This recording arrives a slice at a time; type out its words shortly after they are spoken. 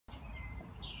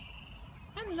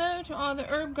Hello to all the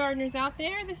herb gardeners out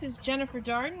there. This is Jennifer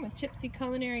Darden with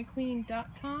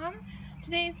TipsyCulinaryQueen.com.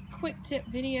 Today's quick tip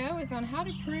video is on how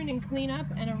to prune and clean up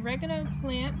an oregano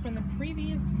plant from the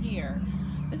previous year.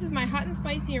 This is my hot and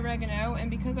spicy oregano, and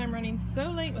because I'm running so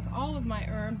late with all of my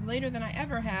herbs, later than I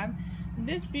ever have,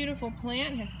 this beautiful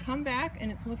plant has come back and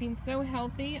it's looking so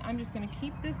healthy. I'm just going to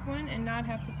keep this one and not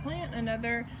have to plant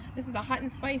another. This is a hot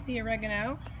and spicy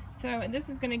oregano, so this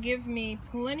is going to give me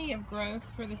plenty of growth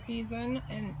for the season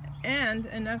and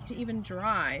enough to even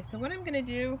dry. So what I'm going to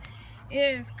do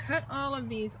is cut all of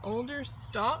these older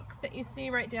stalks that you see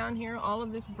right down here, all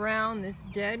of this brown, this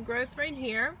dead growth right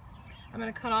here. I'm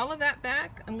going to cut all of that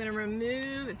back. I'm going to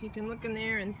remove, if you can look in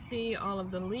there and see all of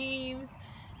the leaves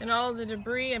and all of the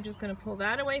debris. I'm just going to pull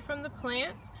that away from the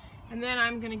plant, and then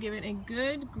I'm going to give it a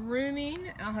good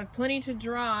grooming. I'll have plenty to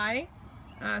dry,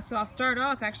 so I'll start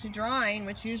off actually drying,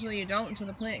 which usually you don't until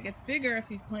the plant gets bigger if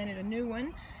you've planted a new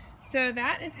one. So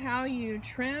that is how you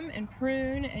trim and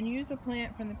prune and use a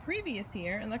plant from the previous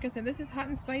year. And like I said, this is hot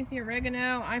and spicy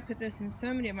oregano. I put this in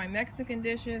so many of my Mexican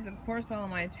dishes, of course all of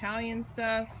my Italian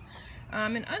stuff.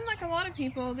 And unlike a lot of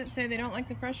people that say they don't like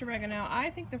the fresh oregano, I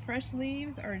think the fresh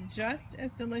leaves are just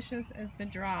as delicious as the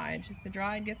dried. Just the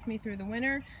dried gets me through the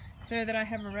winter so that I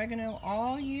have oregano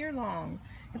all year long.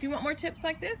 If you want more tips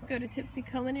like this, go to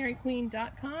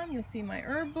TipsyCulinaryQueen.com. You'll see my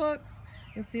herb books.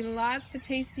 You'll see lots of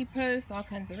tasty posts, all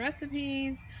kinds of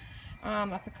recipes,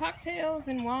 lots of cocktails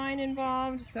and wine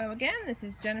involved. So again, this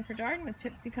is Jennifer Darden with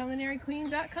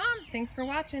TipsyCulinaryQueen.com. Thanks for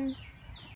watching.